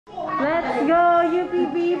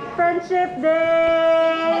UPV Friendship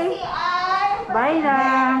Day! Bye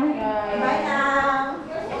lang! Bye now!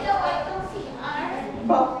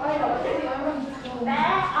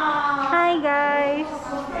 Hi guys!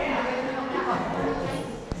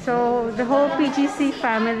 So, the whole PGC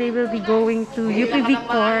family will be going to UPV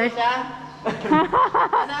course.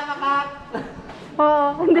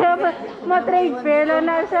 Oh, hindi ma-trade fair lang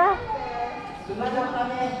na siya.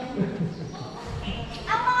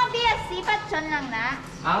 Ang mga BSC, patson lang na.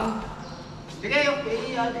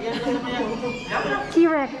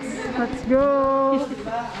 T-Rex, let's go!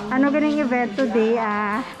 Ano ganing event today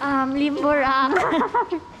Limborang.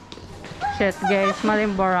 Shit guys,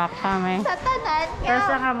 malimborak kami. Sa tanan. Tapos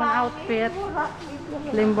ang among outfit,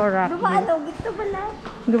 limborak. Dumaano, gito pala.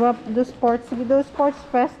 Do sports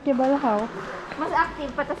festival how? Mas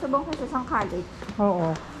active pa ta subong sa isang college.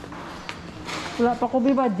 Oo. Wala pa ko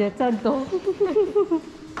may budget, saan to?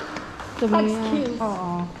 Skills.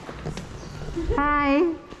 Oo.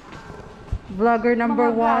 Hi! Vlogger number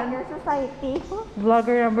 1. Vlogger society.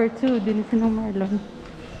 Vlogger number 2. Din si Marlon.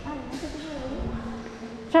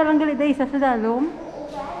 Siya lang galit isa sa dalom.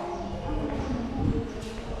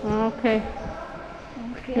 Okay.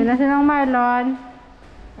 Din na si Marlon.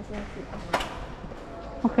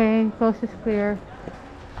 Okay, coast is clear.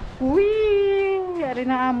 Wee! Yari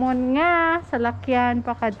na amon nga. Salakyan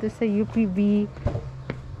pa kadto sa UPV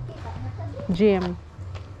gym.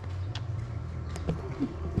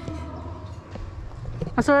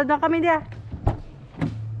 Masulad na kami dia.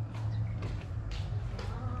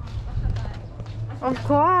 Of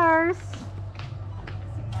course.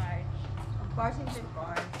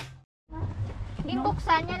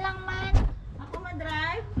 Buksan niya lang man. Ako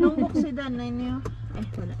ma-drive? Nung buksidan na niyo.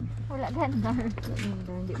 Wala. Wala ganda.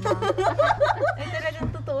 Hindi ba? Ay, talagang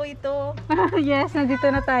totoo ito. Yes, nandito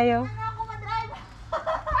na tayo. Ako ma-drive.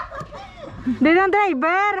 Din ang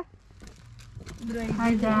driver.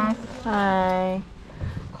 Hi, Dad. Hi.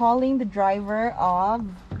 Calling the driver of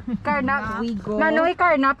Karnap. We go. Manoy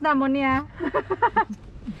karnap na mo niya.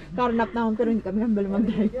 Karnap na pero hindi kami hambal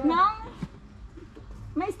mag-drive.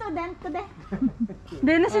 May student ko de.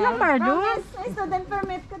 Din na silang Mardo. May student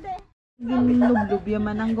permit ko de. Ginlublub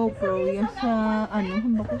yaman ang GoPro yan sa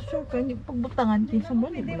hamba ko sure kaya hindi pagbutangan din sa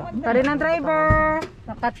muli. Karin ang driver.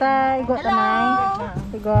 Nakata, igo tanay.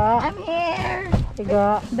 Igo. I'm here.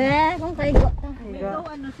 Igo. Be, kung kaigo. Igo.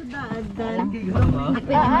 Sa daan. Igo.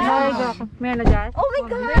 May ano dyan? Oh my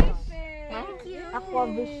gosh. Thank you.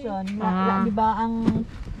 Aquavision. Ah. Di ba ang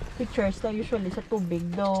pictures na usually sa tubig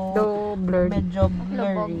do blurred. medyo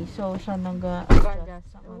blurry. So siya nag-adjust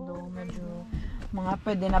sa do medyo mga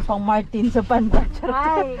pwede na pang Martin sa panta.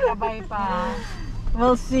 Ay, kabay pa.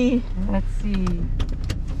 We'll see. Let's see.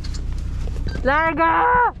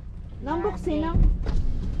 Larga! Nang buksi na.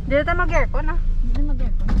 Dito tayo mag-aircon ah. Hindi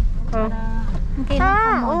mag-aircon. Oh.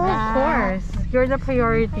 Oh, of course. You're the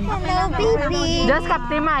priority. Hello, baby. Just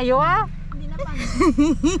Captain Mayo ah.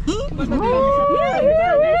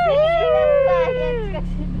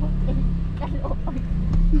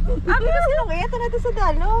 Kasi nung ito na sa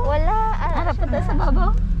dalo. Wala. Harap pa sa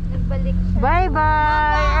babaw. Nagbalik siya.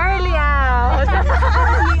 Bye-bye! Early out!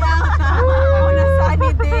 Una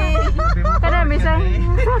sunny day. Karami sa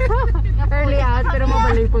early out pero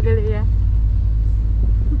mabalik po gali ya.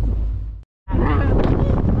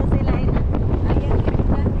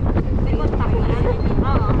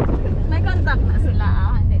 May contact na sila.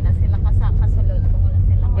 Hindi na sila kasulod kung wala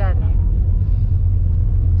sila. Yan.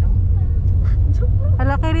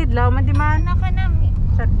 Hala kay Ridlaw, man di man. Ano ka namin?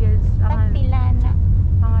 Yes. Tagpilana.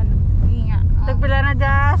 Ang ano? Nga. Tagpila na,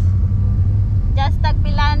 Jazz. Just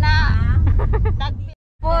tagpilana.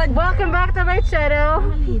 Welcome back to my channel.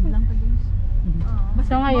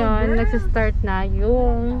 So ngayon, nagsistart na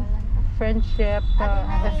yung friendship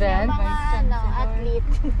event. Mga athlete.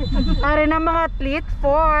 Ari na mga athlete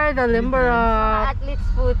for the Limborok. Athlete's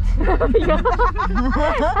foot.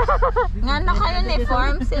 Nga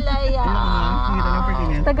naka-uniform sila yan.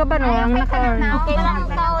 Taga Banwang naka. Okay lang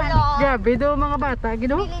kaulo. Grabe do mga bata,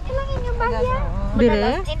 gido. Pili nilang inyong bagyan.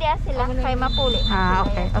 Dire? Hindi sila kay mapuli.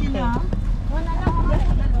 Okay, okay.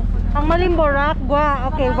 Ang Malimborak,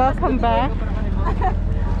 gwa. Okay, welcome back.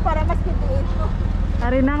 Para mas kituin.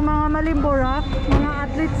 Ari na ang mga Malimborak, mga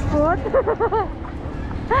athlete's foot.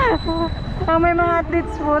 Ang may mga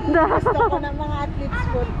athlete's foot na. Gusto ko ng mga athlete's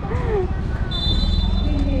foot.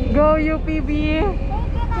 Go UPV.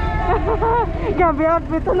 Gabi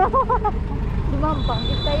outfit na. Lumampang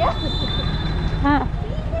kita yan. Ha?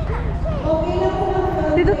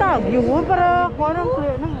 Dito tawag yun para kuha ng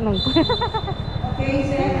clear ng anong. Okay,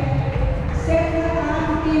 set. Set na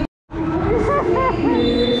ang team.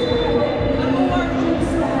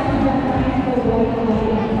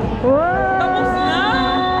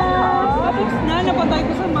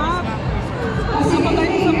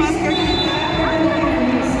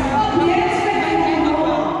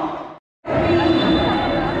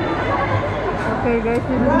 Okay guys,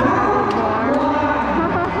 this is the bar.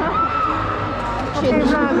 Okay,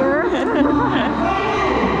 vlogger.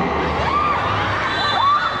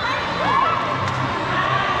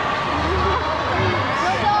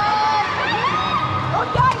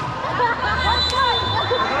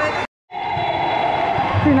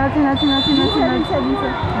 Sinad.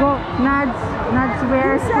 Go, Nads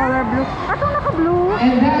wears color blue. Atong naka-blue.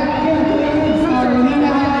 And that concludes our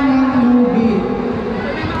Liga movie.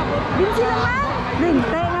 Binsi naman.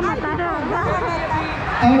 Bintay nga mata.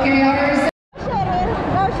 Okay, our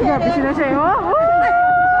Grabe sila siya. Oh!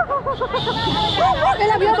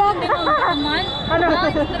 Ano?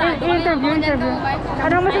 Interview.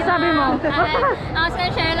 Anong masasabi mo? Ako sa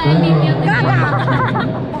share lang yung video.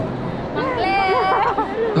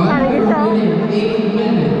 don't forget 8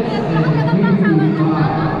 minutes.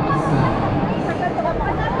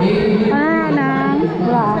 Ano nang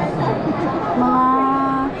bras? Mga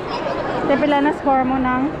tepila na score mo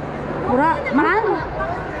ng bura? Man?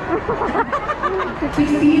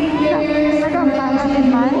 16 years from man.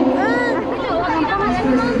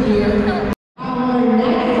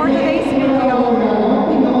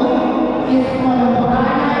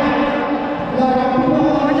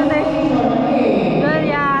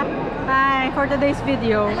 For today's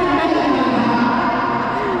video.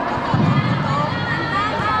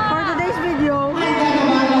 For today's video.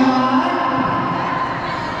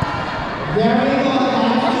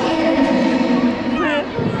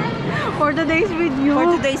 For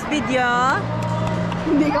today's video.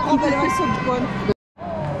 Hindi ka ko pala magsubkon. 4,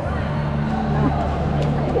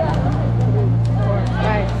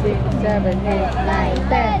 5, 6, 7, 8, 9,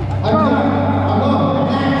 10.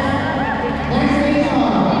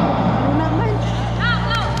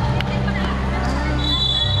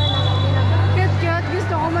 Cute.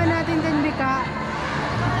 Gusto ko man natin din bika.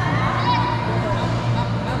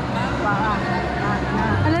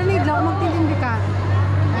 Alanid lang ako magtitin bika.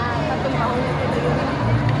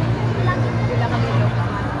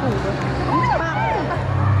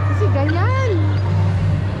 Kasi ganyan.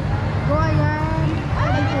 Go ayan.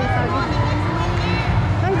 Ay,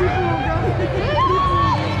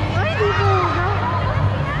 di po.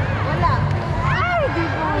 Wala. Ay, di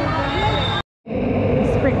po.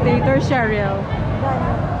 Spectator Cheryl.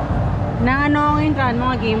 Na ano ang intran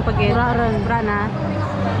mga game pagit? Brana.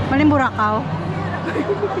 Malimburakaw.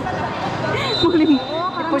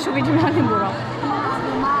 Ipusukin yung malimburak.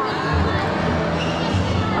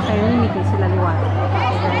 Okay, namimigay sila liwat.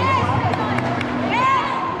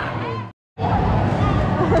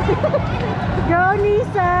 Go,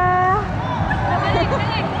 Nisa!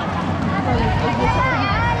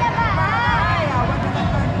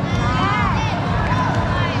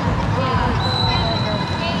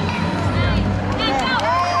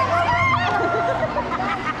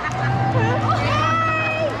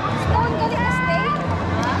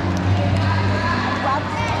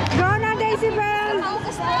 Go na, Daisy Bell!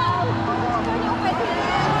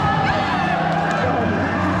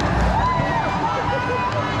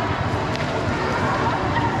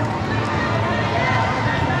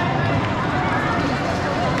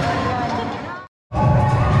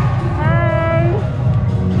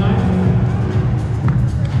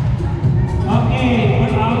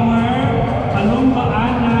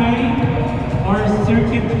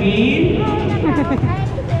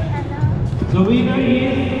 The winner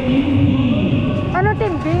is Indy. Ano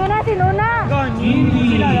team B? Nga natin una.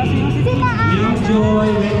 Indy. Young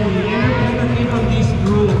Joy, Wendy. Representative of this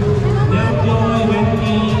group. Young Joy,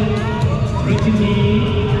 Wendy,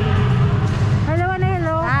 Reggie.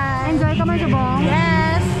 Hello. Hi. Enjoy ka man subong?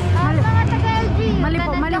 Yes.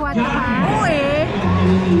 Maliwat ka pa? Oo eh.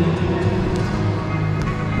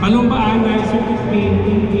 Palumbaan na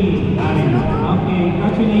certificate Indy. Okay,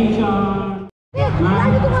 congratulations.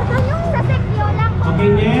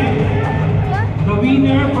 Okay, next. The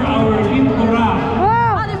winner for our Limbura.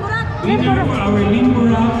 Wow! Winner for our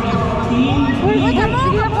Limbura is Team Uy, sige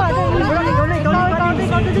na po.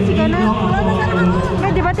 Ikaw din si Gana.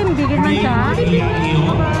 Di ba timbigin man siya?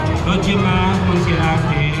 Rojima,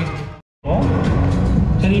 Consilate.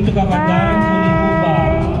 Sarito ka Kadang, Sulibuba.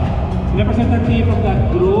 Representative of that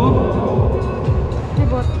group.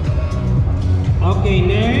 Okay,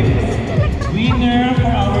 next. Winner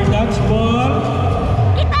for our dodgeball.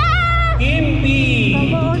 Team B.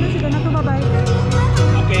 Oo, si Gana tumabay.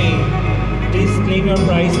 Okay. Please claim your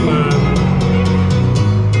prize, ma'am.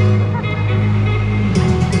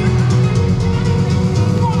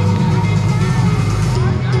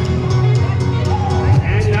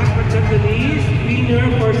 And last but not the least, winner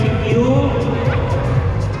for CQ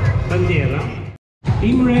Bandera.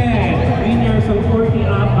 Team Red.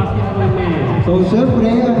 So, syempre,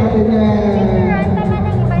 ang ating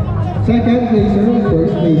second placer,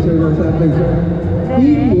 first placer ng sa placer,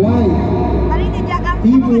 Team White.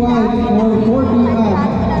 Team White for 40 up.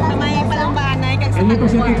 Sa maya palang baanay. And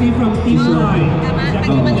representative from Team Y,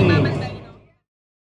 Jacob.